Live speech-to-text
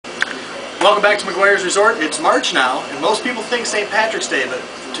Welcome back to McGuire's Resort. It's March now, and most people think St. Patrick's Day, but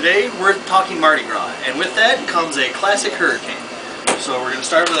today we're talking Mardi Gras, and with that comes a classic hurricane. So we're going to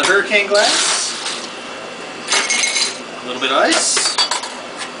start with a hurricane glass, a little bit of ice,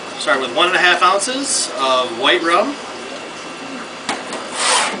 start with 1.5 ounces of white rum,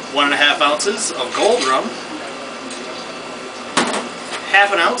 1.5 ounces of gold rum,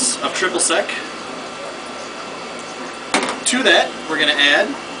 1/2 ounce of triple sec. To that, we're going to add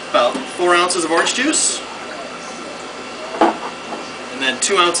about 4 ounces of orange juice, and then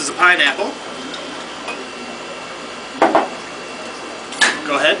 2 ounces of pineapple.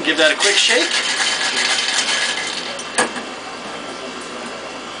 Go ahead and give that a quick shake.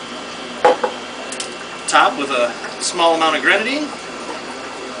 Top with a small amount of grenadine.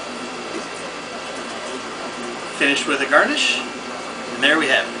 Finish with a garnish. And there we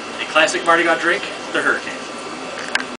have it, a classic Mardi Gras drink, the hurricane.